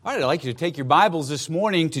All right, I'd like you to take your Bibles this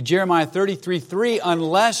morning to Jeremiah 33:3,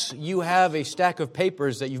 unless you have a stack of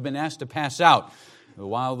papers that you've been asked to pass out.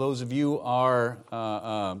 While those of you are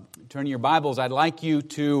turning your Bibles, I'd like you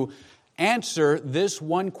to answer this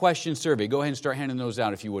one question survey. Go ahead and start handing those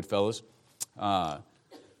out if you would, fellas.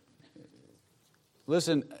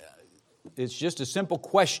 Listen, it's just a simple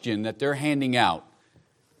question that they're handing out.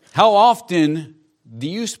 How often do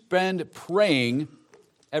you spend praying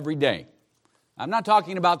every day? I'm not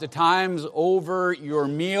talking about the times over your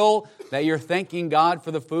meal that you're thanking God for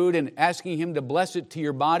the food and asking Him to bless it to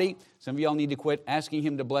your body. Some of y'all need to quit asking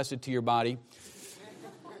Him to bless it to your body.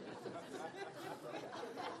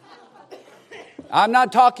 I'm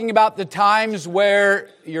not talking about the times where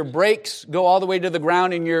your brakes go all the way to the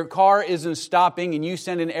ground and your car isn't stopping and you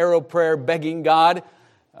send an arrow prayer begging God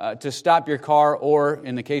to stop your car, or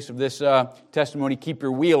in the case of this testimony, keep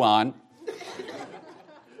your wheel on.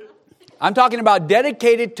 I'm talking about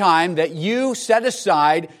dedicated time that you set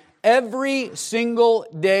aside every single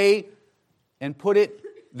day and put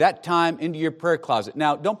that time into your prayer closet.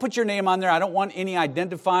 Now, don't put your name on there. I don't want any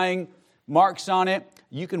identifying marks on it.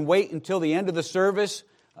 You can wait until the end of the service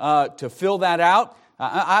to fill that out.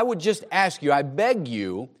 I would just ask you, I beg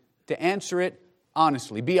you to answer it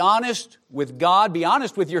honestly. Be honest with God. Be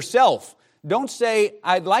honest with yourself. Don't say,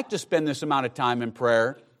 I'd like to spend this amount of time in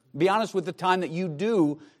prayer. Be honest with the time that you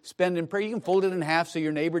do spend in prayer. You can fold it in half so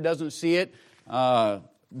your neighbor doesn't see it.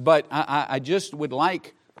 But I just would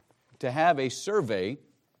like to have a survey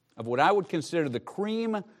of what I would consider the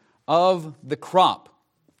cream of the crop.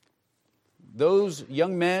 Those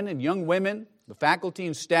young men and young women, the faculty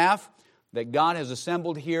and staff that God has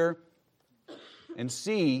assembled here, and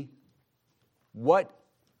see what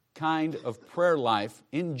kind of prayer life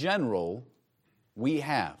in general we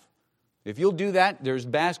have. If you'll do that, there's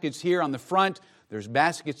baskets here on the front, there's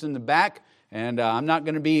baskets in the back, and I'm not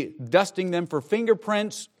going to be dusting them for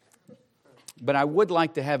fingerprints, but I would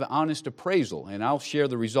like to have an honest appraisal, and I'll share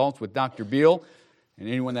the results with Dr. Beal, and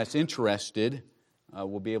anyone that's interested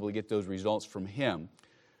will be able to get those results from him.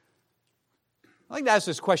 I'd like to ask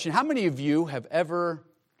this question. How many of you have ever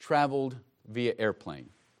traveled via airplane?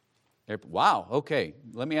 Wow, okay.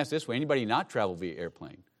 Let me ask this way. Anybody not traveled via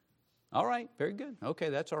airplane? All right, very good. Okay,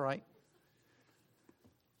 that's all right.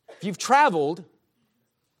 If you've traveled,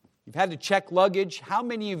 you've had to check luggage, how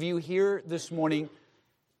many of you here this morning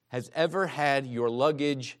has ever had your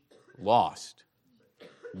luggage lost?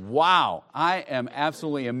 Wow, I am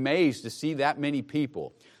absolutely amazed to see that many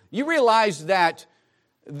people. You realize that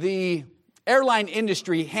the airline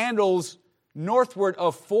industry handles northward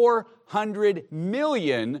of 400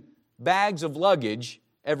 million bags of luggage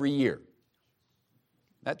every year.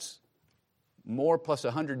 That's more plus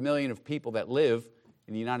 100 million of people that live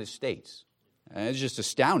in the United States. And it's just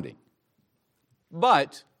astounding.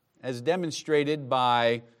 But, as demonstrated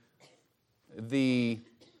by the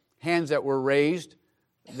hands that were raised,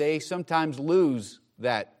 they sometimes lose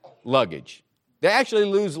that luggage. They actually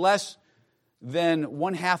lose less than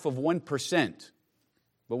 0.5%.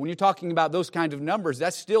 But when you're talking about those kind of numbers,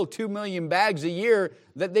 that's still 2 million bags a year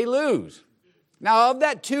that they lose. Now, of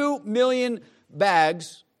that 2 million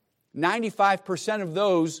bags, 95% of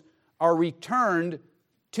those are returned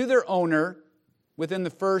to their owner within the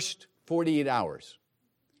first 48 hours.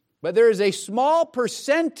 But there is a small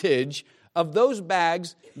percentage of those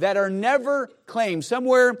bags that are never claimed,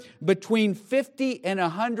 somewhere between 50 and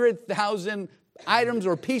 100,000 items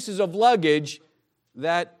or pieces of luggage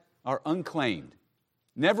that are unclaimed,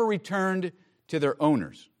 never returned to their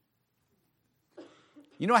owners.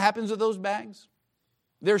 You know what happens with those bags?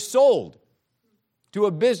 They're sold to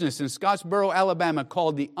a business in Scottsboro, Alabama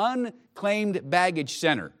called the Unclaimed Baggage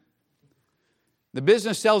Center. The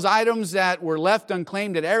business sells items that were left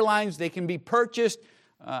unclaimed at airlines. They can be purchased,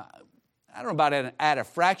 I don't know about at a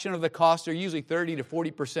fraction of the cost. They're usually 30 to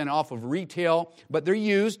 40% off of retail, but they're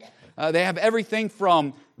used. They have everything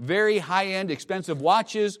from very high-end expensive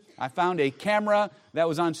watches. I found a camera that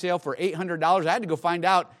was on sale for $800. I had to go find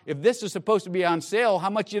out if this is supposed to be on sale, how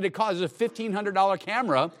much did it cost? It's a $1,500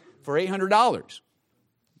 camera for $800.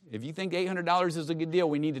 If you think $800 is a good deal,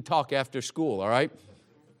 we need to talk after school, all right?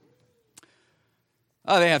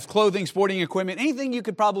 They have clothing, sporting equipment, anything you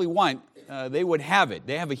could probably want, they would have it.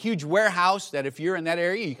 They have a huge warehouse that if you're in that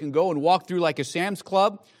area, you can go and walk through like a Sam's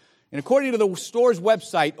Club. And according to the store's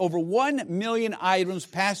website, over 1 million items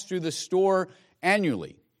pass through the store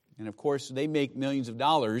annually. And of course, they make millions of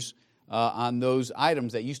dollars on those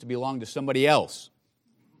items that used to belong to somebody else.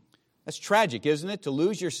 That's tragic, isn't it? To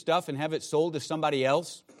lose your stuff and have it sold to somebody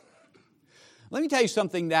else. Let me tell you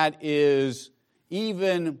something that is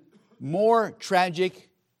even more tragic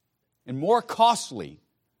and more costly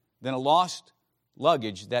than a lost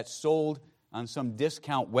luggage that's sold on some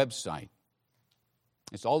discount website.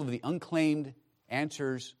 It's all of the unclaimed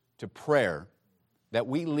answers to prayer that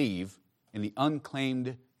we leave in the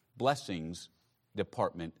unclaimed blessings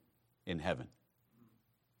department in heaven.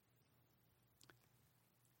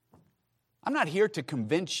 I'm not here to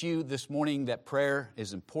convince you this morning that prayer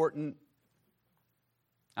is important.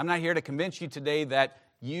 I'm not here to convince you today that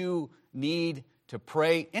you need to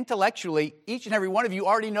pray. Intellectually, each and every one of you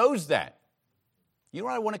already knows that. You know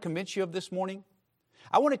what I want to convince you of this morning?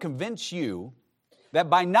 I want to convince you that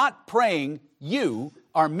by not praying, you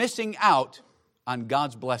are missing out on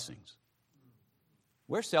God's blessings.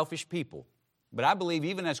 We're selfish people. But I believe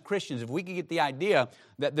even as Christians, if we could get the idea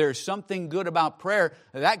that there's something good about prayer,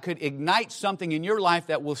 that could ignite something in your life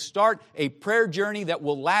that will start a prayer journey that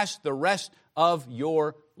will last the rest of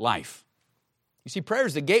your life. You see, prayer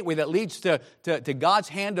is the gateway that leads to God's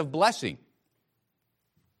hand of blessing.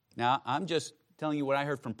 Now, I'm just telling you what I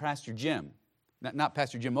heard from Pastor Jim, not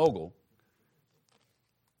Pastor Jim Ogle.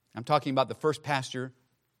 I'm talking about the first pastor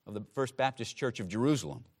of the First Baptist Church of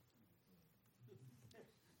Jerusalem.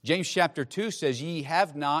 James chapter 2 says, ye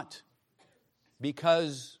have not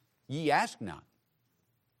because ye ask not.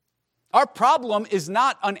 Our problem is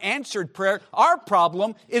not unanswered prayer. Our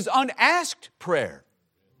problem is unasked prayer.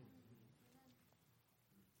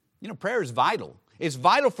 You know, prayer is vital. It's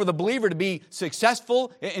vital for the believer to be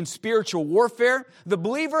successful in spiritual warfare. The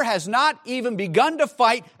believer has not even begun to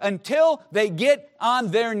fight until they get on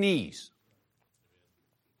their knees.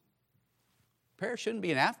 Prayer shouldn't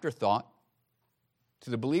be an afterthought to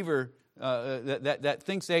the believer that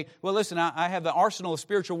thinks well, listen, I have the arsenal of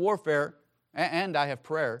spiritual warfare and I have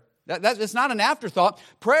prayer. It's not an afterthought.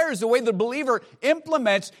 Prayer is the way the believer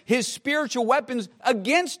implements his spiritual weapons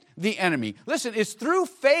against the enemy. Listen, it's through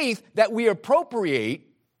faith that we appropriate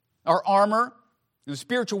our armor and the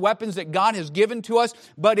spiritual weapons that God has given to us,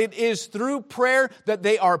 but it is through prayer that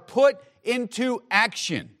they are put into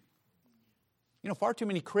action. You know, far too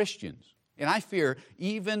many Christians, and I fear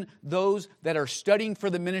even those that are studying for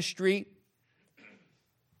the ministry,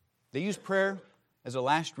 they use prayer as a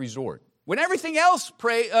last resort. When everything else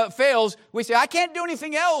fails, we say, I can't do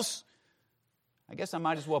anything else. I guess I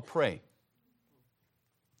might as well pray.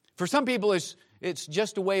 For some people, it's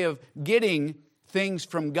just a way of getting things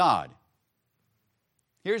from God.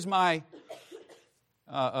 Here's my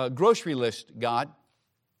grocery list, God.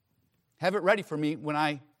 Have it ready for me when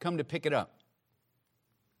I come to pick it up.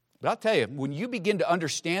 But I'll tell you, when you begin to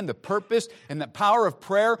understand the purpose and the power of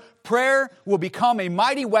prayer, prayer will become a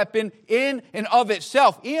mighty weapon in and of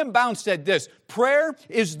itself. Ian Bounds said this, prayer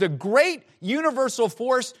is the great universal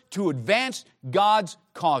force to advance God's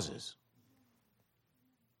causes.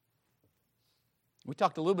 We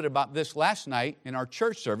talked a little bit about this last night in our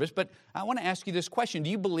church service, but I want to ask you this question.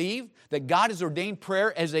 Do you believe that God has ordained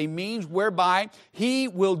prayer as a means whereby He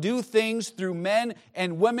will do things through men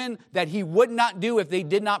and women that He would not do if they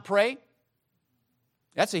did not pray?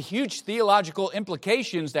 That's a huge theological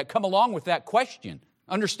implications that come along with that question.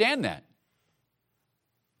 Understand that.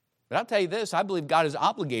 But I'll tell you this, I believe God has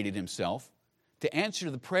obligated Himself to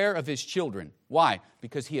answer the prayer of His children. Why?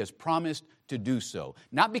 Because He has promised to do so.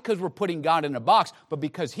 Not because we're putting God in a box, but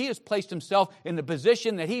because He has placed Himself in the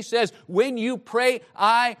position that He says, when you pray,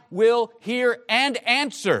 I will hear and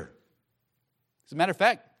answer. As a matter of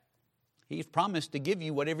fact, He's promised to give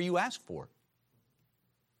you whatever you ask for,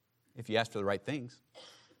 if you ask for the right things.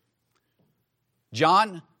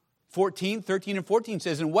 John 14, 13 and 14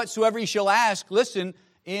 says, and whatsoever you shall ask, listen,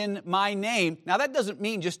 in my name. Now that doesn't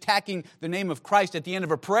mean just tacking the name of Christ at the end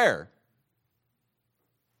of a prayer.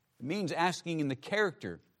 It means asking in the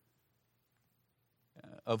character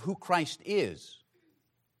of who Christ is.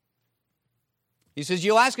 He says,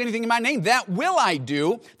 you'll ask anything in my name, that will I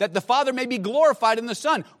do, that the Father may be glorified in the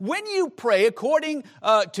Son. When you pray according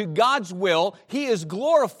to God's will, He is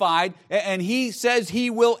glorified, and He says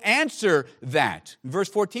He will answer that. Verse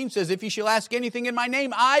 14 says, if you shall ask anything in my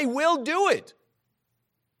name, I will do it.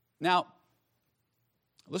 Now,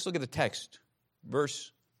 let's look at the text.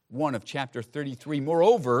 Verse 1 of chapter 33.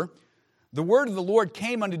 Moreover, the word of the Lord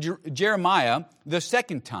came unto Jeremiah the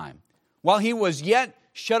second time, while he was yet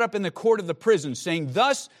shut up in the court of the prison, saying,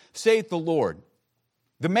 thus saith the Lord,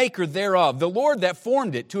 the maker thereof, the Lord that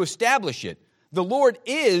formed it to establish it. The Lord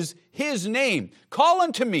is His name. Call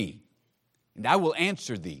unto me, and I will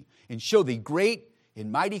answer thee, and show thee great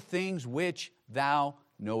and mighty things which thou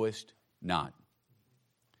knowest not.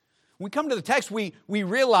 When we come to the text, we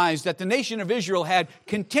realize that the nation of Israel had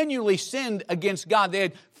continually sinned against God. They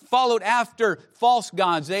had followed after false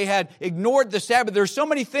gods. They had ignored the Sabbath. There's so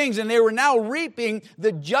many things, and they were now reaping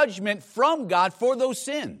the judgment from God for those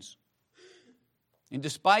sins. And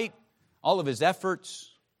despite all of his efforts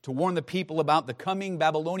to warn the people about the coming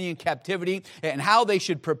Babylonian captivity and how they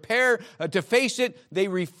should prepare to face it, they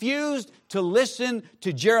refused to listen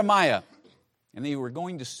to Jeremiah, and they were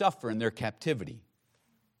going to suffer in their captivity.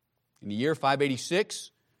 In the year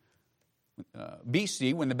 586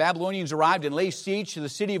 BC, when the Babylonians arrived and laid siege to the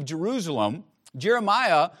city of Jerusalem,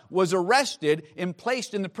 Jeremiah was arrested and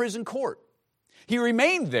placed in the prison court. He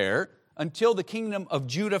remained there until the kingdom of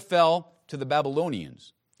Judah fell to the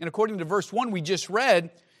Babylonians. And according to verse 1 we just read,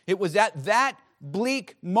 it was at that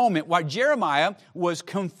bleak moment while Jeremiah was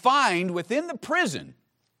confined within the prison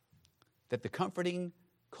that the comforting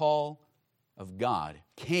call of God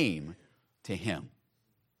came to him.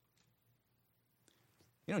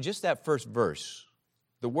 You know, just that first verse,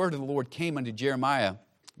 the word of the Lord came unto Jeremiah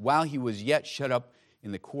while he was yet shut up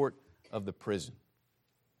in the court of the prison.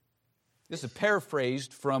 This is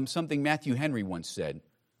paraphrased from something Matthew Henry once said.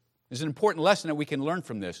 There's an important lesson that we can learn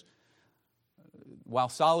from this. While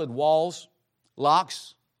solid walls,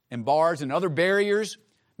 locks, and bars and other barriers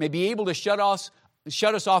may be able to shut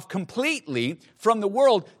us off completely from the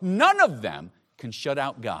world, none of them can shut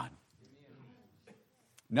out God.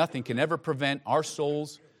 Nothing can ever prevent our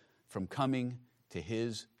souls from coming to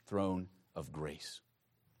his throne of grace.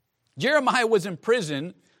 Jeremiah was in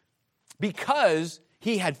prison because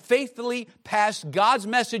he had faithfully passed God's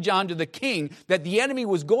message on to the king that the enemy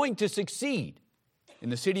was going to succeed and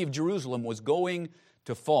the city of Jerusalem was going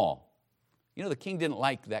to fall. You know, the king didn't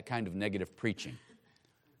like that kind of negative preaching.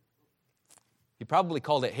 He probably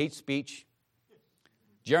called it hate speech.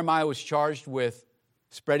 Jeremiah was charged with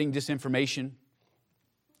spreading disinformation,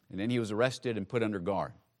 and then he was arrested and put under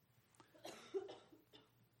guard.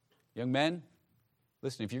 Young men,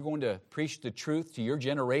 listen, if you're going to preach the truth to your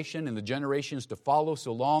generation and the generations to follow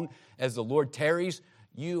so long as the Lord tarries,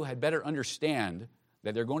 you had better understand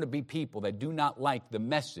that there are going to be people that do not like the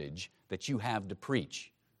message that you have to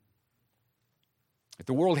preach. If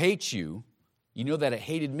the world hates you, you know that it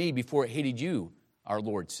hated me before it hated you, our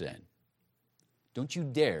Lord said. Don't you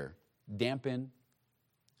dare dampen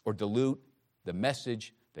or dilute the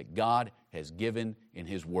message that God has given in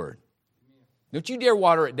his word. Don't you dare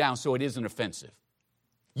water it down so it isn't offensive.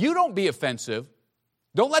 You don't be offensive.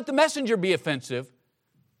 Don't let the messenger be offensive,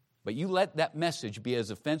 but you let that message be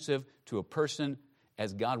as offensive to a person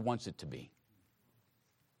as God wants it to be.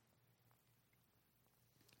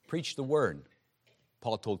 Preach the word,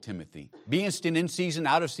 Paul told Timothy. Be instant in season,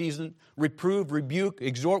 out of season, reprove, rebuke,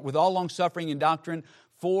 exhort with all longsuffering and doctrine,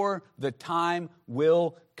 for the time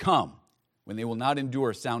will come when they will not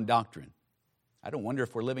endure sound doctrine. I don't wonder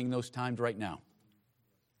if we're living those times right now.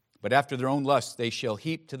 But after their own lusts, they shall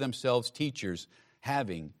heap to themselves teachers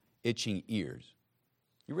having itching ears.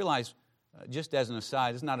 You realize, just as an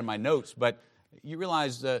aside, it's not in my notes, but you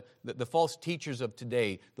realize the false teachers of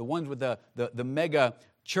today, the ones with the mega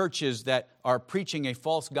churches that are preaching a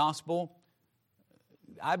false gospel,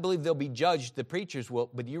 I believe they'll be judged, the preachers will,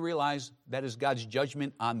 but do you realize that is God's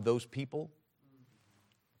judgment on those people?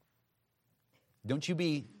 Don't you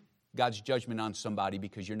be God's judgment on somebody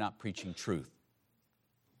because you're not preaching truth.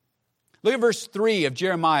 Look at verse 3 of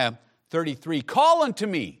Jeremiah 33. Call unto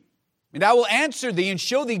me, and I will answer thee and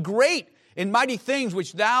show thee great and mighty things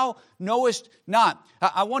which thou knowest not.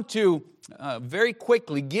 I want to very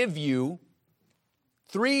quickly give you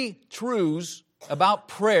 3 truths about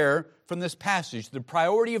prayer from this passage. The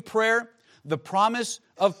priority of prayer, the promise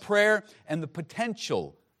of prayer, and the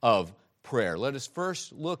potential of prayer. Let us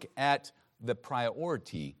first look at the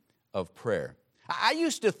priority of prayer. I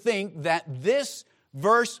used to think that this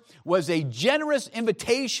verse was a generous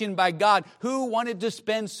invitation by God who wanted to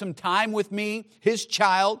spend some time with me, his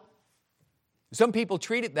child. Some people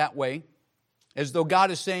treat it that way, as though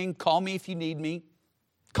God is saying, call me if you need me.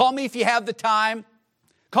 Call me if you have the time.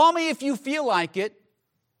 Call me if you feel like it.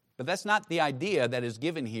 But that's not the idea that is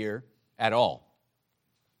given here at all.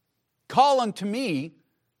 Call unto me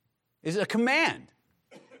is a command.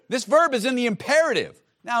 This verb is in the imperative.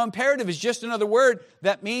 Now, imperative is just another word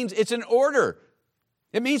that means it's an order.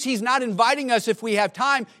 It means he's not inviting us if we have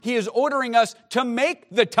time. He is ordering us to make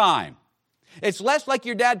the time. It's less like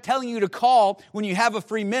your dad telling you to call when you have a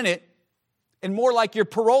free minute and more like your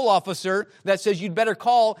parole officer that says you'd better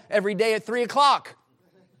call every day at 3 o'clock.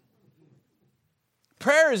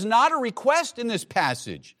 Prayer is not a request in this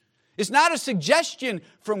passage. It's not a suggestion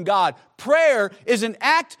from God. Prayer is an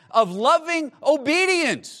act of loving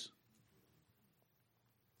obedience.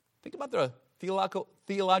 Think about the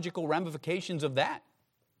theological ramifications of that.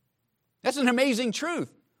 That's an amazing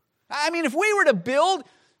truth. I mean, if we were to build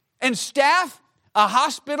and staff a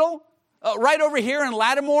hospital right over here in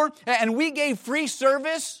Lattimore, and we gave free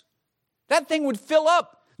service, that thing would fill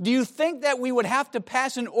up. Do you think that we would have to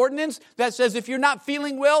pass an ordinance that says if you're not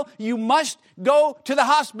feeling well, you must go to the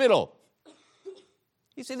hospital?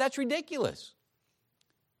 You say, that's ridiculous.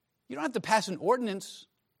 You don't have to pass an ordinance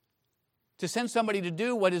to send somebody to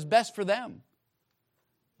do what is best for them.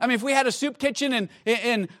 I mean, if we had a soup kitchen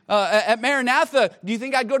at Maranatha, do you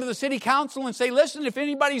think I'd go to the city council and say, listen, if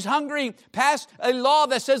anybody's hungry, pass a law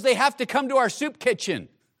that says they have to come to our soup kitchen?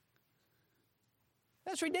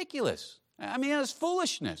 That's ridiculous. I mean, that's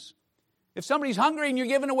foolishness. If somebody's hungry and you're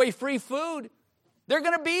giving away free food, they're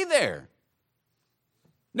going to be there.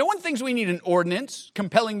 No one thinks we need an ordinance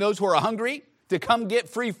compelling those who are hungry to come get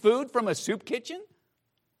free food from a soup kitchen.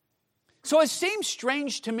 So it seems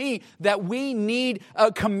strange to me that we need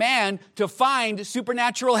a command to find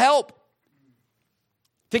supernatural help,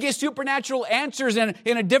 to get supernatural answers in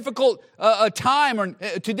a difficult time or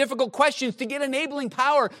to difficult questions, to get enabling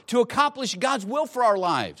power to accomplish God's will for our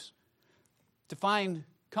lives, to find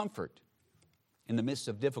comfort in the midst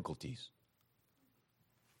of difficulties.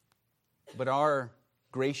 But our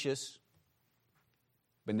gracious,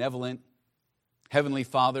 benevolent, Heavenly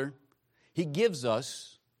Father, He gives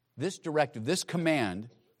us this directive, this command,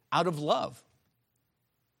 out of love.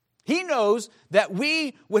 He knows that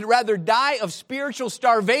we would rather die of spiritual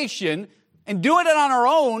starvation and do it on our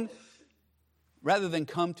own rather than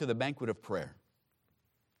come to the banquet of prayer.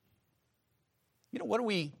 You know, what are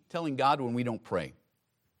we telling God when we don't pray?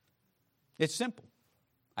 It's simple.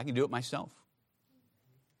 I can do it myself.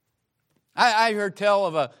 I heard tell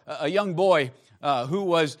of a young boy who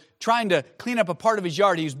was trying to clean up a part of his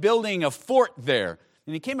yard. He was building a fort there.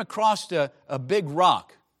 And he came across a big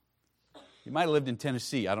rock. He might have lived in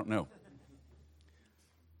Tennessee, I don't know.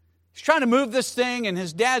 He's trying to move this thing, and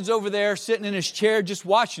his dad's over there sitting in his chair just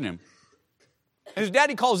watching him. And his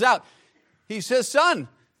daddy calls out. He says, son,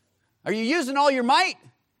 are you using all your might?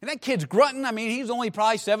 And that kid's grunting. I mean, he's only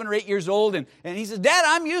probably 7 or 8 years old. And he says, Dad,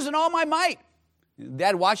 I'm using all my might. And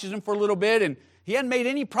Dad watches him for a little bit, and he hadn't made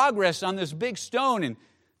any progress on this big stone. And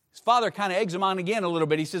his father kind of eggs him on again a little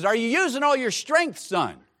bit. He says, are you using all your strength, son?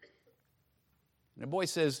 And the boy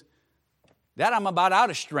says, Dad, I'm about out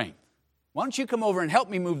of strength. Why don't you come over and help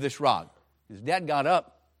me move this rock? His dad got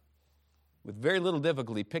up with very little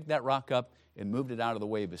difficulty, picked that rock up and moved it out of the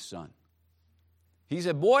way of his son. He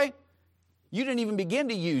said, boy, you didn't even begin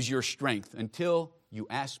to use your strength until you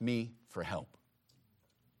asked me for help.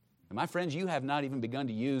 And my friends, you have not even begun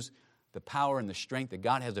to use the power and the strength that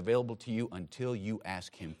God has available to you until you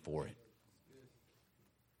ask Him for it.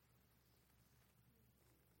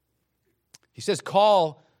 He says,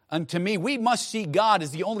 call unto me. We must see God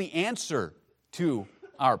as the only answer to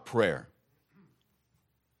our prayer.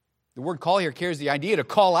 The word call here carries the idea to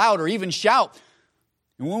call out or even shout.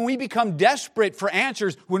 And when we become desperate for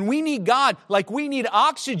answers, when we need God like we need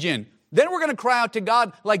oxygen, then we're going to cry out to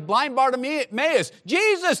God like blind Bartimaeus,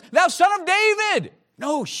 Jesus, thou son of David.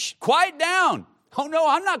 No, quiet down. Oh no,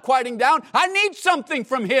 I'm not quieting down. I need something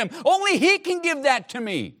from Him. Only He can give that to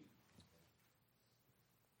me.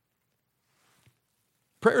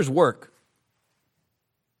 Prayers work.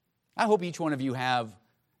 I hope each one of you have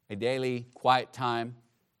a daily quiet time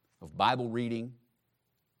of Bible reading.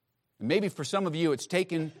 And maybe for some of you it's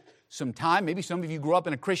taken some time. Maybe some of you grew up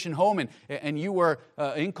in a Christian home and you were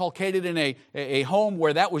inculcated in a home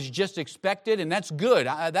where that was just expected, and that's good.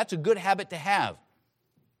 That's a good habit to have.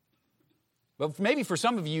 But maybe for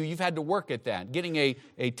some of you, you've had to work at that, getting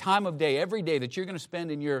a time of day every day that you're going to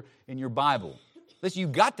spend in your Bible. Listen,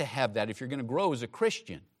 you've got to have that if you're going to grow as a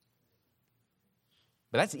Christian.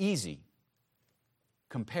 But that's easy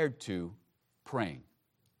compared to praying.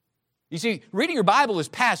 You see, reading your Bible is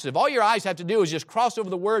passive. All your eyes have to do is just cross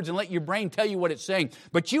over the words and let your brain tell you what it's saying.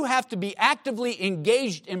 But you have to be actively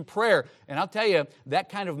engaged in prayer. And I'll tell you, that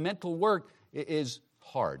kind of mental work is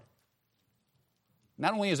hard.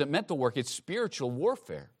 Not only is it mental work, it's spiritual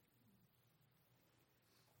warfare.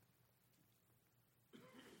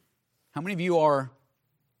 How many of you are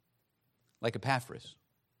like Epaphras?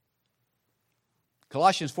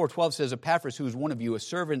 Colossians 4:12 says, Epaphras, who is one of you, a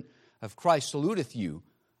servant of Christ, saluteth you,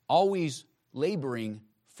 always laboring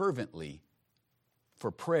fervently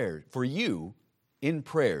for you in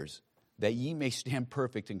prayers, that ye may stand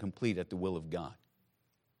perfect and complete at the will of God.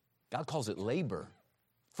 God calls it labor,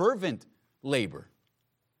 fervent labor.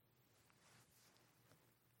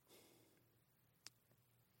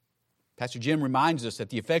 Pastor Jim reminds us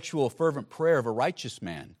that the effectual, fervent prayer of a righteous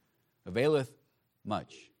man availeth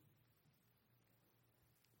much.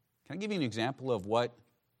 Can I give you an example of what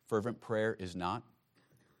fervent prayer is not?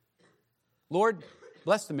 Lord,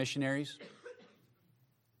 bless the missionaries.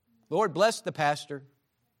 Lord, bless the pastor.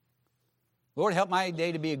 Lord, help my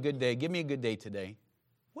day to be a good day. Give me a good day today.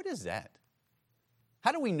 What is that?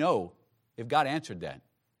 How do we know if God answered that?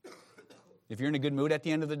 If you're in a good mood at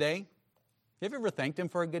the end of the day? Have you ever thanked Him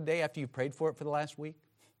for a good day after you've prayed for it for the last week?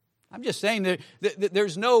 I'm just saying that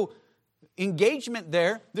there's no engagement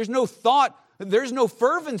there. There's no thought. There's no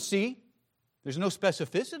fervency. There's no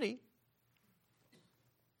specificity.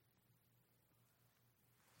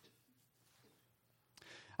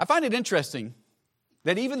 I find it interesting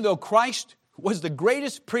that even though Christ was the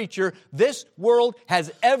greatest preacher this world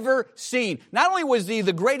has ever seen, not only was He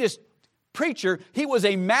the greatest preacher, He was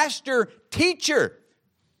a master teacher.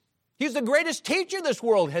 He's the greatest teacher this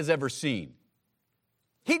world has ever seen.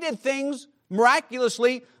 He did things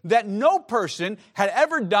miraculously that no person had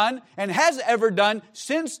ever done and has ever done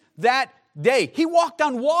since that day. He walked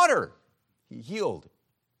on water. He healed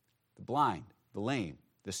the blind, the lame,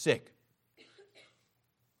 the sick.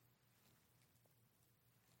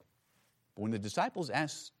 But when the disciples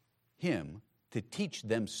asked Him to teach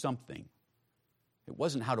them something, it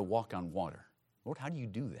wasn't how to walk on water. Lord, how do you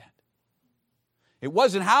do that? It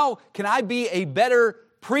wasn't how can I be a better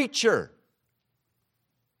preacher.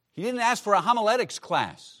 He didn't ask for a homiletics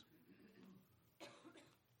class.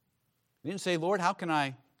 He didn't say, Lord, how can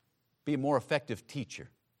I be a more effective teacher?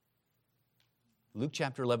 Luke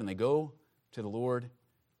chapter 11, they go to the Lord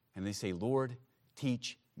and they say, Lord,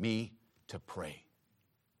 teach me to pray.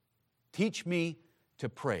 Teach me to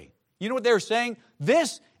pray. You know what they're saying?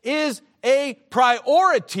 This is a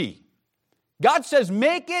priority. God says,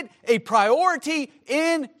 make it a priority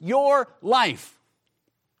in your life.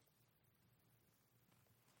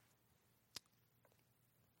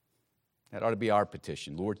 That ought to be our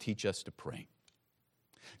petition. Lord, teach us to pray.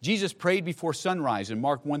 Jesus prayed before sunrise in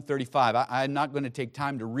Mark 1:35. I'm not going to take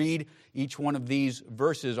time to read each one of these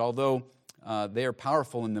verses, although they are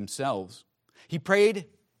powerful in themselves. He prayed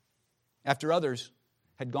after others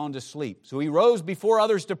had gone to sleep. So He rose before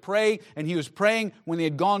others to pray, and He was praying when they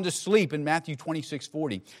had gone to sleep in Matthew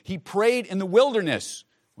 26:40. He prayed in the wilderness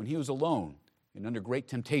when He was alone and under great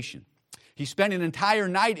temptation. He spent an entire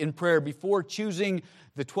night in prayer before choosing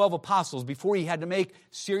the 12 apostles, before He had to make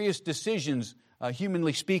serious decisions,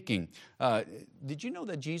 humanly speaking. Did you know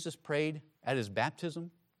that Jesus prayed at His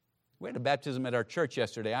baptism? We had a baptism at our church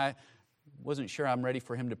yesterday. I wasn't sure I'm ready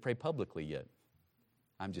for Him to pray publicly yet.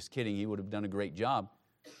 I'm just kidding. He would have done a great job.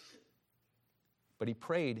 But He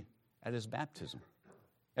prayed at His baptism.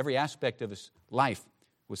 Every aspect of His life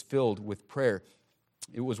was filled with prayer.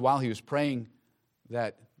 It was while He was praying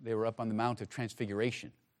that they were up on the Mount of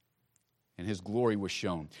Transfiguration, and His glory was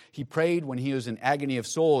shown. He prayed when He was in agony of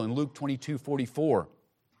soul in Luke 22:44.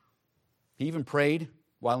 He even prayed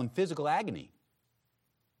while in physical agony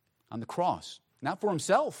on the cross, not for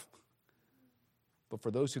Himself, but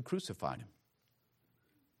for those who crucified Him.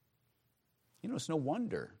 You know, it's no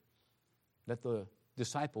wonder that the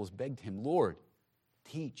disciples begged Him, Lord,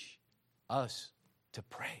 teach us to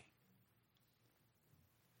pray.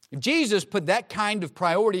 If Jesus put that kind of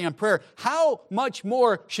priority on prayer, how much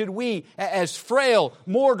more should we, as frail,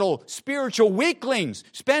 mortal, spiritual weaklings,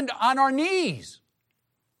 spend on our knees?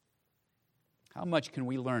 How much can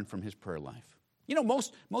we learn from His prayer life? You know,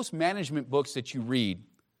 most management books that you read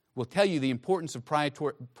will tell you the importance of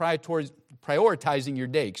prioritizing your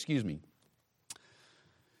day.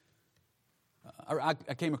 I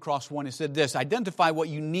came across one that said this: identify what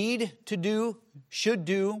you need to do, should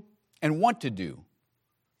do, and want to do,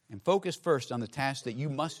 and focus first on the tasks that you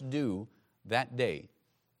must do that day.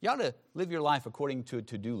 You ought to live your life according to a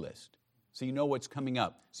to-do list, so you know what's coming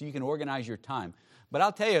up, so you can organize your time. But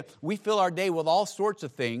I'll tell you, we fill our day with all sorts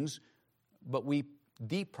of things, but we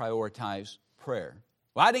deprioritize prayer.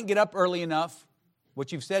 Well, I didn't get up early enough.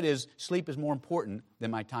 What you've said is sleep is more important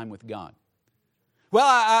than my time with God.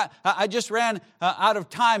 Well, I just ran out of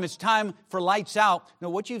time. It's time for lights out. No,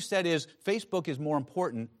 what you've said is Facebook is more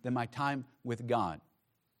important than my time with God.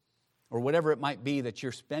 Or whatever it might be that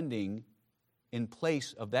you're spending in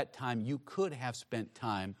place of that time you could have spent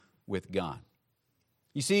time with God.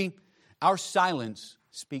 You see, our silence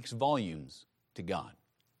speaks volumes to God.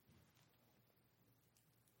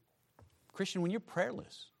 Christian, when you're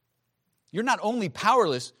prayerless, you're not only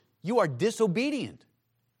powerless, you are disobedient.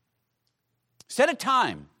 Set a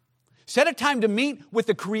time. Set a time to meet with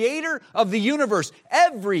the Creator of the universe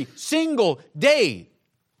every single day,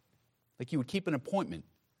 like you would keep an appointment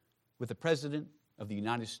with the President of the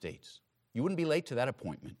United States. You wouldn't be late to that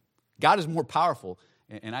appointment. God is more powerful,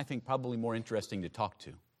 and I think probably more interesting to talk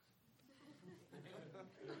to.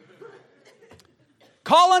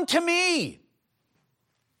 Call unto me.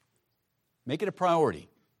 Make it a priority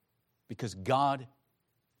because God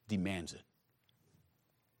demands it.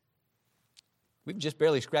 We've just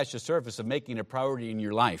barely scratched the surface of making it a priority in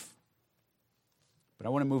your life. But I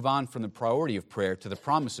want to move on from the priority of prayer to the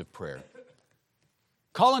promise of prayer.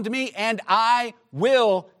 Call unto me and I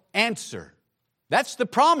will answer. That's the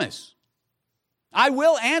promise. I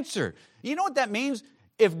will answer. You know what that means?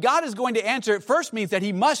 If God is going to answer, it first means that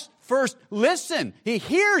He must first listen. He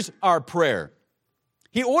hears our prayer.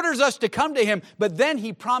 He orders us to come to Him, but then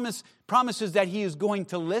He promises that He is going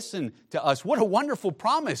to listen to us. What a wonderful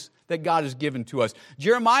promise that God has given to us.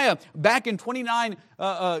 Jeremiah, back in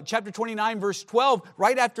chapter 29, verse 12,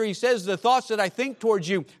 right after he says, the thoughts that I think towards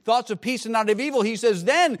you, thoughts of peace and not of evil, he says,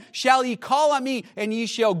 then shall ye call on me, and ye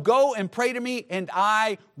shall go and pray to me, and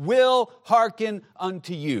I will hearken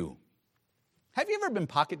unto you. Have you ever been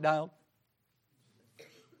pocket dialed?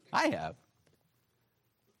 I have.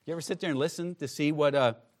 You ever sit there and listen to see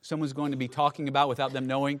what someone's going to be talking about without them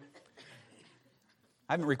knowing?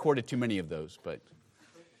 I haven't recorded too many of those, but...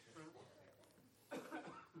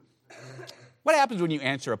 What happens when you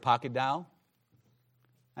answer a pocket dial?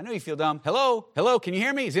 I know you feel dumb. Hello? Hello? Can you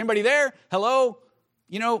hear me? Is anybody there? Hello?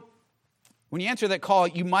 You know, when you answer that call,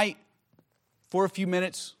 you might, for a few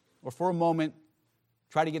minutes or for a moment,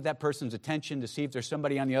 try to get that person's attention to see if there's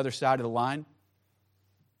somebody on the other side of the line.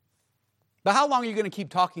 But how long are you going to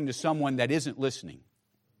keep talking to someone that isn't listening?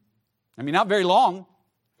 I mean, not very long.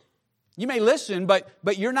 You may listen, but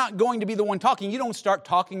you're not going to be the one talking. You don't start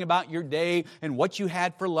talking about your day and what you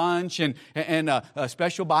had for lunch and a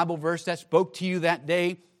special Bible verse that spoke to you that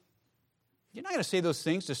day. You're not going to say those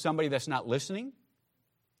things to somebody that's not listening.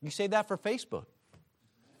 You say that for Facebook.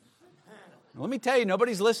 Let me tell you,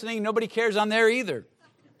 nobody's listening. Nobody cares on there either.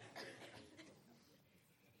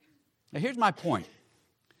 Now, here's my point.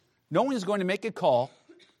 No one is going to make a call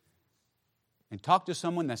and talk to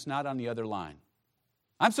someone that's not on the other line.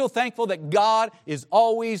 I'm so thankful that God is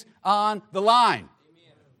always on the line.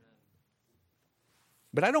 Amen.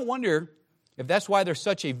 But I don't wonder if that's why there's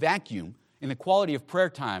such a vacuum in the quality of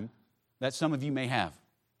prayer time that some of you may have.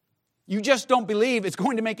 You just don't believe it's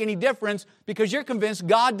going to make any difference because you're convinced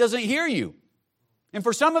God doesn't hear you. And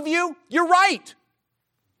for some of you, you're right.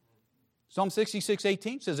 Psalm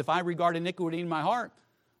 66:18 says, if I regard iniquity in my heart,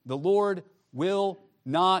 the Lord will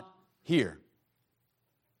not hear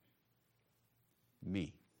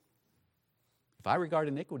me. If I regard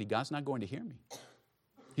iniquity, God's not going to hear me.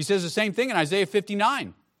 He says the same thing in Isaiah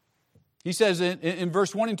 59. He says in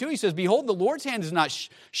verse 1 and 2, he says, behold, the Lord's hand is not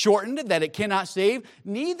shortened that it cannot save,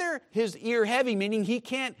 neither his ear heavy, meaning he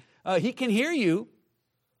can hear you,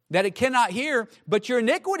 that it cannot hear, but your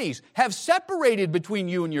iniquities have separated between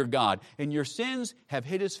you and your God, and your sins have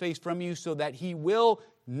hid his face from you so that he will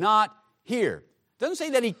not hear. It doesn't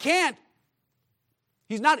say that he can't.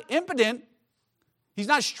 He's not impotent. He's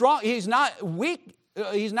not strong. He's not weak.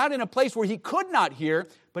 He's not in a place where he could not hear,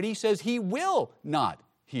 but he says he will not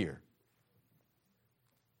hear.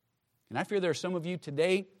 And I fear there are some of you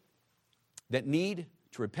today that need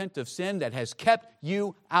to repent of sin that has kept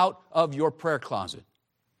you out of your prayer closet.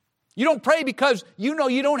 You don't pray because you know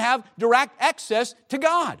you don't have direct access to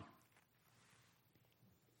God.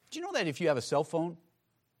 Do you know that if you have a cell phone,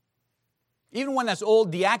 even one that's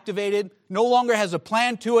old, deactivated, no longer has a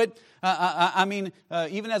plan to it,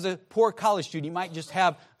 even as a poor college student, you might just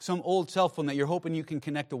have some old cell phone that you're hoping you can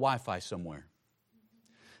connect to Wi-Fi somewhere.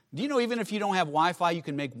 Do you know even if you don't have Wi-Fi, you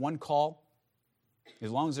can make one call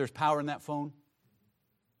as long as there's power in that phone?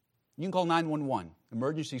 You can call 911,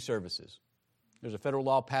 emergency services. There's a federal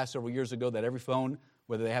law passed several years ago that every phone,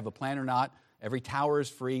 whether they have a plan or not, every tower is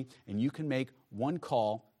free, and you can make one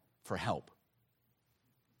call for help.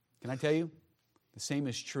 Can I tell you? The same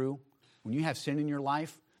is true. When you have sin in your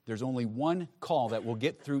life, there's only one call that will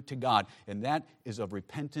get through to God, and that is of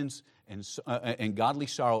repentance and godly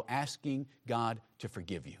sorrow, asking God to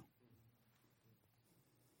forgive you.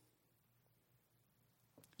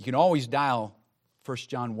 You can always dial 1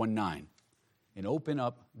 John 1:9 and open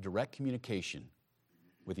up direct communication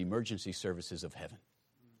with emergency services of heaven.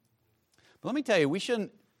 But let me tell you, we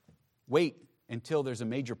shouldn't wait until there's a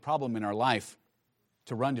major problem in our life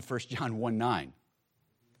to run to 1 John 1:9.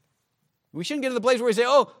 We shouldn't get to the place where we say,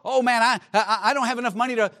 oh man, I don't have enough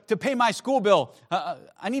money to pay my school bill.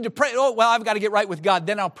 I need to pray. Oh, well, I've got to get right with God.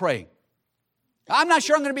 Then I'll pray. I'm not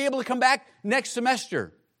sure I'm going to be able to come back next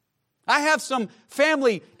semester. I have some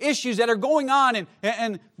family issues that are going on,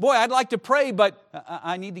 and boy, I'd like to pray, but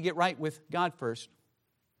I need to get right with God first.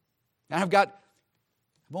 And I've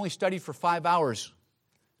only studied for 5 hours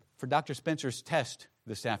for Dr. Spencer's test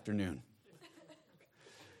this afternoon.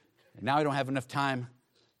 And now I don't have enough time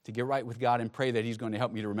to get right with God and pray that He's going to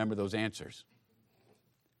help me to remember those answers.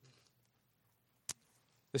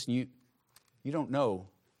 Listen, you don't know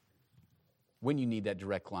when you need that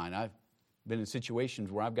direct line. I've been in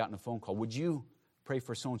situations where I've gotten a phone call. Would you pray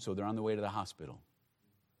for so-and-so? They're on the way to the hospital.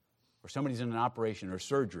 Or somebody's in an operation or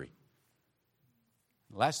surgery.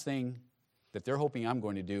 The last thing that they're hoping I'm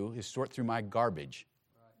going to do is sort through my garbage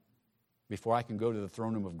before I can go to the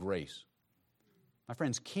throne room of grace. My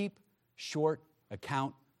friends, keep short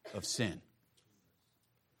account of sin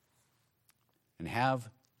and have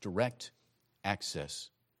direct access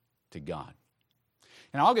to God.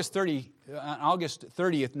 On August 30th,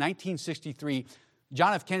 1963,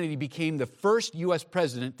 John F. Kennedy became the first U.S.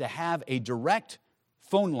 president to have a direct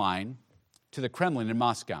phone line to the Kremlin in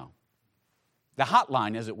Moscow. The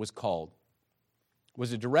hotline, as it was called,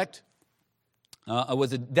 was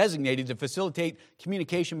designated to facilitate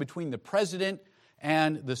communication between the president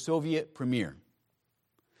and the Soviet premier.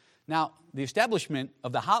 Now, the establishment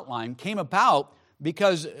of the hotline came about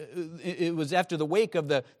because it was after the wake of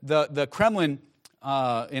the Kremlin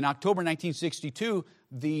in October 1962,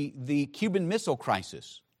 the Cuban Missile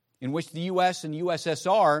Crisis, in which the U.S. and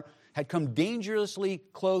USSR had come dangerously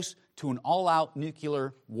close to an all-out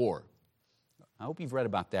nuclear war. I hope you've read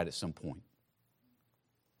about that at some point.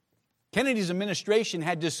 Kennedy's administration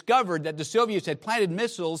had discovered that the Soviets had planted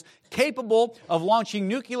missiles capable of launching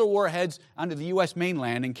nuclear warheads onto the U.S.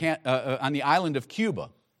 mainland on the island of Cuba.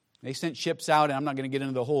 They sent ships out, and I'm not going to get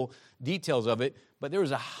into the whole details of it, but there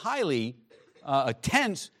was a highly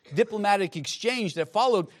tense diplomatic exchange that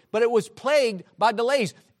followed, but it was plagued by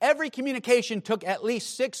delays. Every communication took at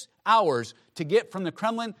least 6 hours to get from the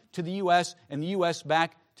Kremlin to the U.S. and the U.S.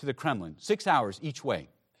 back to the Kremlin. 6 hours each way.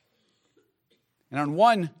 And on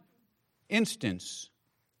one instance,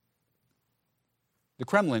 the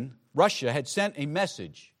Kremlin, Russia, had sent a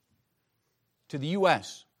message to the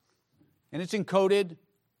U.S. And it's encoded,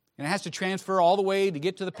 and it has to transfer all the way to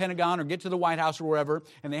get to the Pentagon or get to the White House or wherever,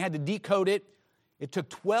 and they had to decode it. It took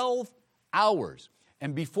 12 hours.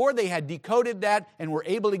 And before they had decoded that and were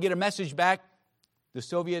able to get a message back, the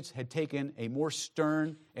Soviets had taken a more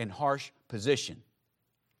stern and harsh position.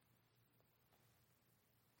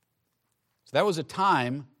 So that was a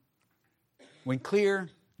time when clear,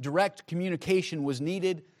 direct communication was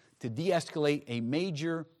needed to de-escalate a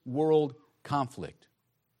major world conflict.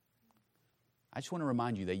 I just want to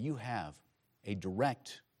remind you that you have a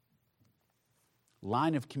direct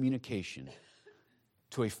line of communication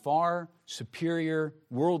to a far superior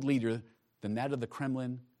world leader than that of the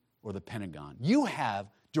Kremlin or the Pentagon. You have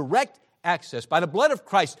direct access by the blood of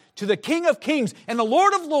Christ to the King of Kings and the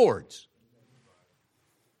Lord of Lords.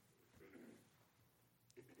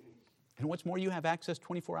 And what's more, you have access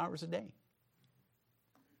 24 hours a day.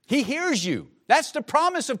 He hears you. That's the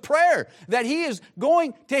promise of prayer, that He is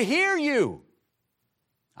going to hear you.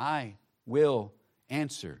 I will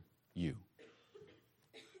answer you.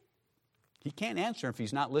 He can't answer if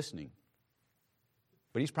He's not listening.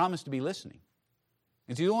 But He's promised to be listening.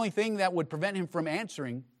 And so the only thing that would prevent Him from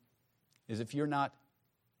answering is if you're not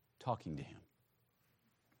talking to Him.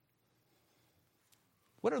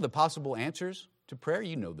 What are the possible answers to prayer?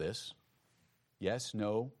 You know this. Yes,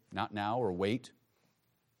 no, not now, or wait.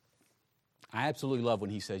 I absolutely love when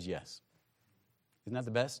He says yes. Isn't that the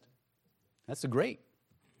best? That's the great.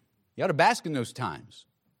 You ought to bask in those times.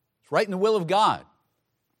 It's right in the will of God.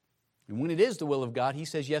 And when it is the will of God, He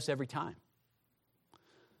says yes every time.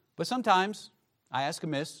 But sometimes I ask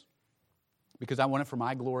amiss because I want it for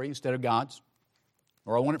my glory instead of God's.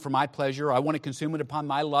 Or I want it for my pleasure. Or I want to consume it upon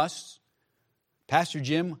my lusts. Pastor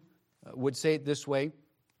Jim would say it this way,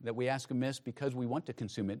 that we ask amiss because we want to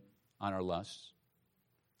consume it on our lusts.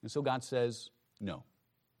 And so God says, no.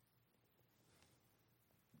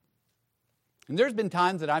 And there's been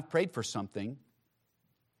times that I've prayed for something,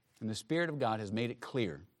 and the Spirit of God has made it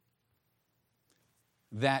clear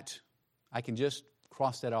that I can just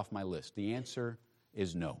cross that off my list. The answer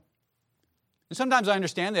is no. And sometimes I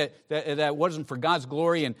understand that wasn't for God's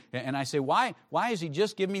glory, and I say, why has He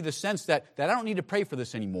just given me the sense that I don't need to pray for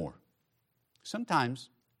this anymore? Sometimes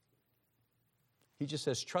He just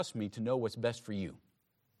says, trust me to know what's best for you.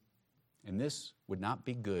 And this would not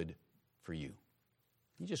be good for you.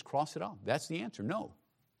 You just cross it off. That's the answer. No.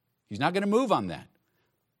 He's not going to move on that.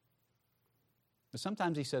 But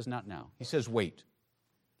sometimes He says, not now. He says, wait.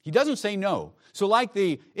 He doesn't say no. So like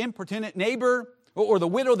the impertinent neighbor or the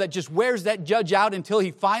widow that just wears that judge out until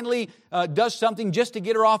he finally does something just to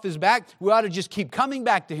get her off his back, we ought to just keep coming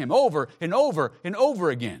back to Him over and over and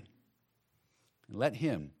over again. And let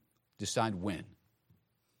Him decide when.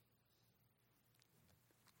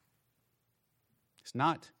 It's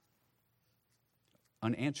not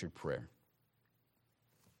unanswered prayer.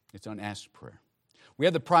 It's unasked prayer. We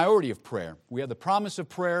have the priority of prayer. We have the promise of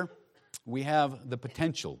prayer. We have the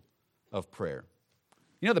potential of prayer.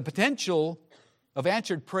 You know, the potential of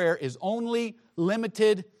answered prayer is only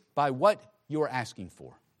limited by what you are asking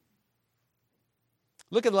for.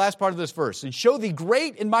 Look at the last part of this verse. And show thee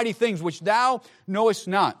great and mighty things which thou knowest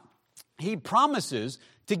not. He promises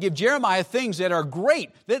to give Jeremiah things that are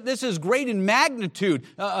great. This is great in magnitude.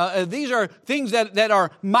 These are things that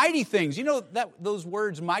are mighty things. You know, those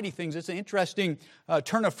words, mighty things, it's an interesting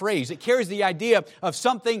turn of phrase. It carries the idea of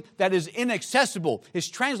something that is inaccessible. It's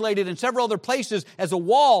translated in several other places as a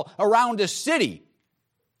wall around a city.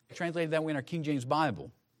 Translated that way in our King James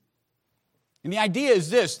Bible. And the idea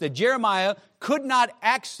is this, that Jeremiah could not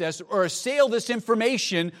access or assail this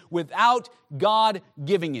information without God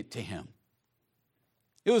giving it to him.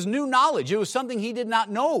 It was new knowledge. It was something he did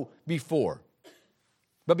not know before.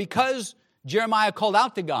 But because Jeremiah called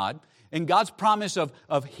out to God, and God's promise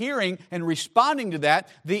of hearing and responding to that,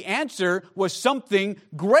 the answer was something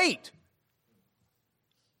great.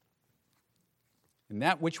 And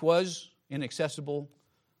that which was inaccessible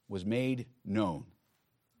was made known.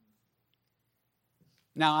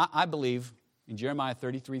 Now, I believe in Jeremiah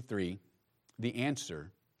 33:3, the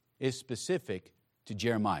answer is specific to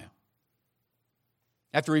Jeremiah.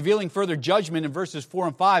 After revealing further judgment in verses 4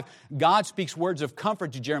 and 5, God speaks words of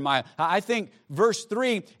comfort to Jeremiah. I think verse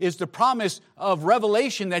 3 is the promise of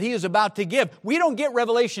revelation that he is about to give. We don't get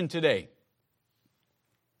revelation today.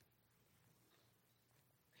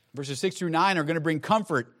 Verses 6 through 9 are going to bring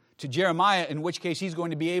comfort to Jeremiah, in which case he's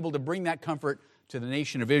going to be able to bring that comfort to the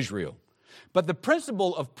nation of Israel. But the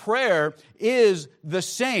principle of prayer is the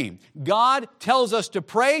same. God tells us to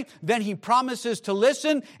pray, then He promises to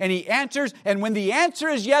listen, and He answers. And when the answer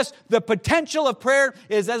is yes, the potential of prayer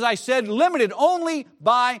is, as I said, limited only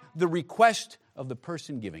by the request of the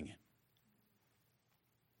person giving it.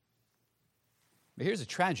 But here's a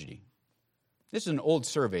tragedy. This is an old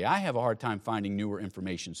survey. I have a hard time finding newer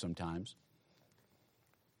information sometimes.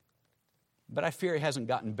 But I fear it hasn't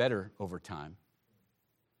gotten better over time.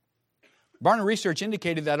 Barna research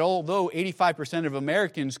indicated that although 85% of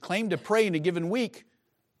Americans claim to pray in a given week,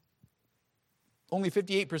 only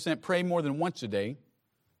 58% pray more than once a day.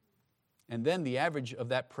 And then the average of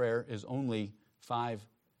that prayer is only 5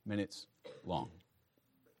 minutes long.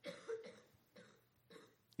 You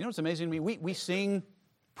know what's amazing to me? We sing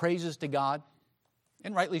praises to God,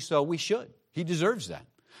 and rightly so, we should. He deserves that.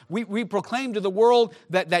 We proclaim to the world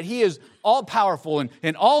that He is all-powerful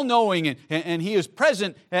and all-knowing and He is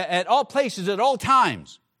present at all places, at all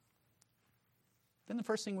times. Then the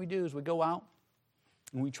first thing we do is we go out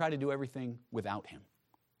and we try to do everything without Him.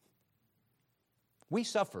 We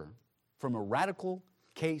suffer from a radical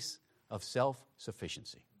case of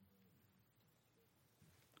self-sufficiency.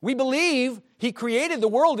 We believe He created the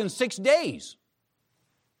world in 6 days,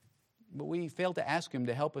 but we fail to ask Him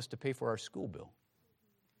to help us to pay for our school bill.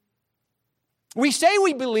 We say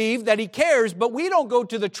we believe that He cares, but we don't go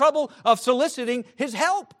to the trouble of soliciting His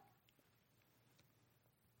help.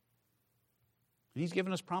 And He's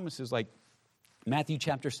given us promises like Matthew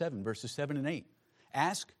chapter 7, verses 7 and 8.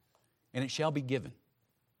 Ask, and it shall be given.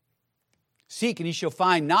 Seek, and ye shall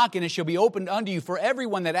find. Knock, and it shall be opened unto you. For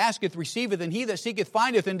everyone that asketh receiveth, and he that seeketh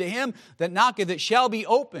findeth, and to him that knocketh it shall be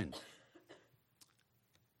opened.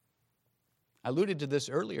 I alluded to this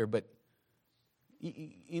earlier, but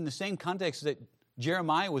in the same context that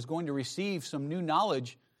Jeremiah was going to receive some new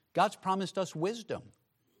knowledge, God's promised us wisdom,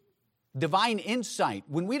 divine insight.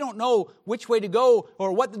 When we don't know which way to go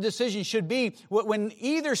or what the decision should be, when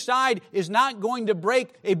either side is not going to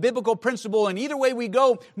break a biblical principle and either way we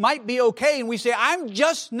go might be okay, and we say, I'm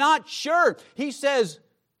just not sure. He says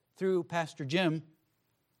through Pastor Jim,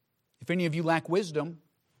 if any of you lack wisdom,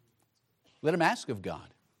 let him ask of God.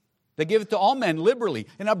 That giveth to all men liberally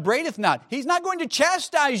and upbraideth not. He's not going to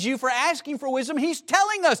chastise you for asking for wisdom. He's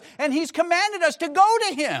telling us and He's commanded us to go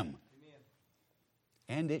to Him. Amen.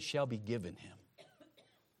 And it shall be given Him.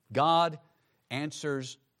 God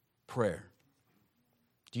answers prayer.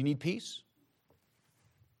 Do you need peace?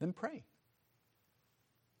 Then pray.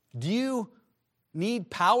 Do you need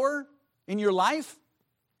power in your life?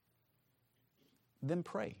 Then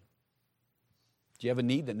pray. Do you have a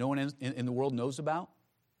need that no one in the world knows about?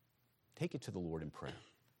 Take it to the Lord in prayer.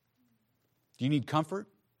 Do you need comfort,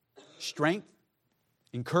 strength,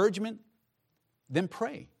 encouragement? Then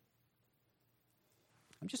pray.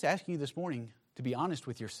 I'm just asking you this morning to be honest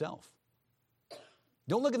with yourself.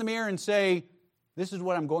 Don't look in the mirror and say, this is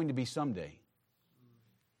what I'm going to be someday.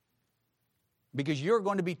 Because you're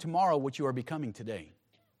going to be tomorrow what you are becoming today.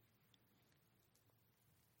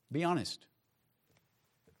 Be honest.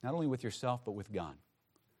 Not only with yourself, but with God.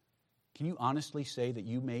 Can you honestly say that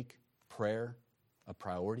you make prayer a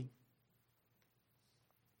priority?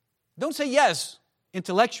 Don't say yes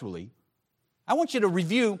intellectually. I want you to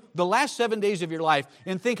review the last 7 days of your life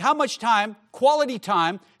and think, how much time, quality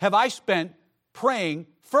time, have I spent praying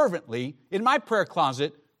fervently in my prayer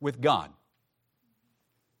closet with God?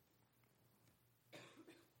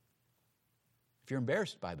 If you're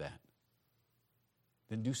embarrassed by that,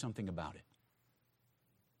 then do something about it.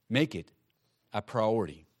 Make it a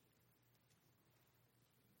priority.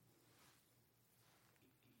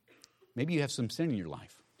 Maybe you have some sin in your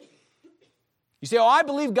life. You say, I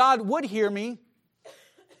believe God would hear me,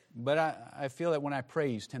 but I feel that when I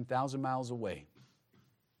pray, He's 10,000 miles away.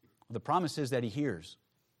 The promise is that He hears,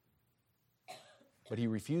 but He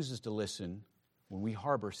refuses to listen when we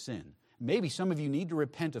harbor sin. Maybe some of you need to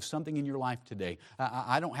repent of something in your life today.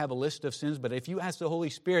 I don't have a list of sins, but if you ask the Holy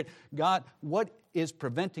Spirit, God, what is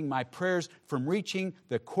preventing my prayers from reaching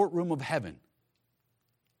the courtroom of heaven?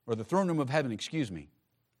 Or the throne room of heaven, excuse me.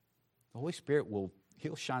 The Holy Spirit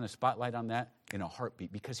He'll shine a spotlight on that in a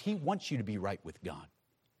heartbeat because He wants you to be right with God.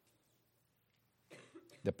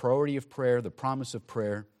 The priority of prayer, the promise of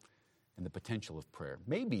prayer, and the potential of prayer.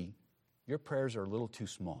 Maybe your prayers are a little too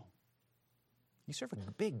small. You serve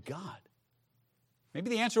a big God. Maybe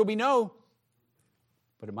the answer will be no,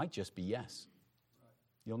 but it might just be yes.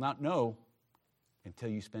 You'll not know until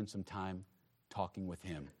you spend some time talking with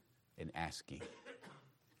Him and asking,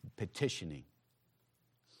 petitioning,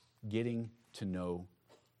 getting to know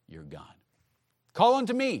your God. Call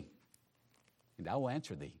unto me, and I will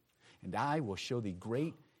answer thee, and I will show thee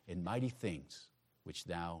great and mighty things which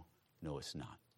thou knowest not.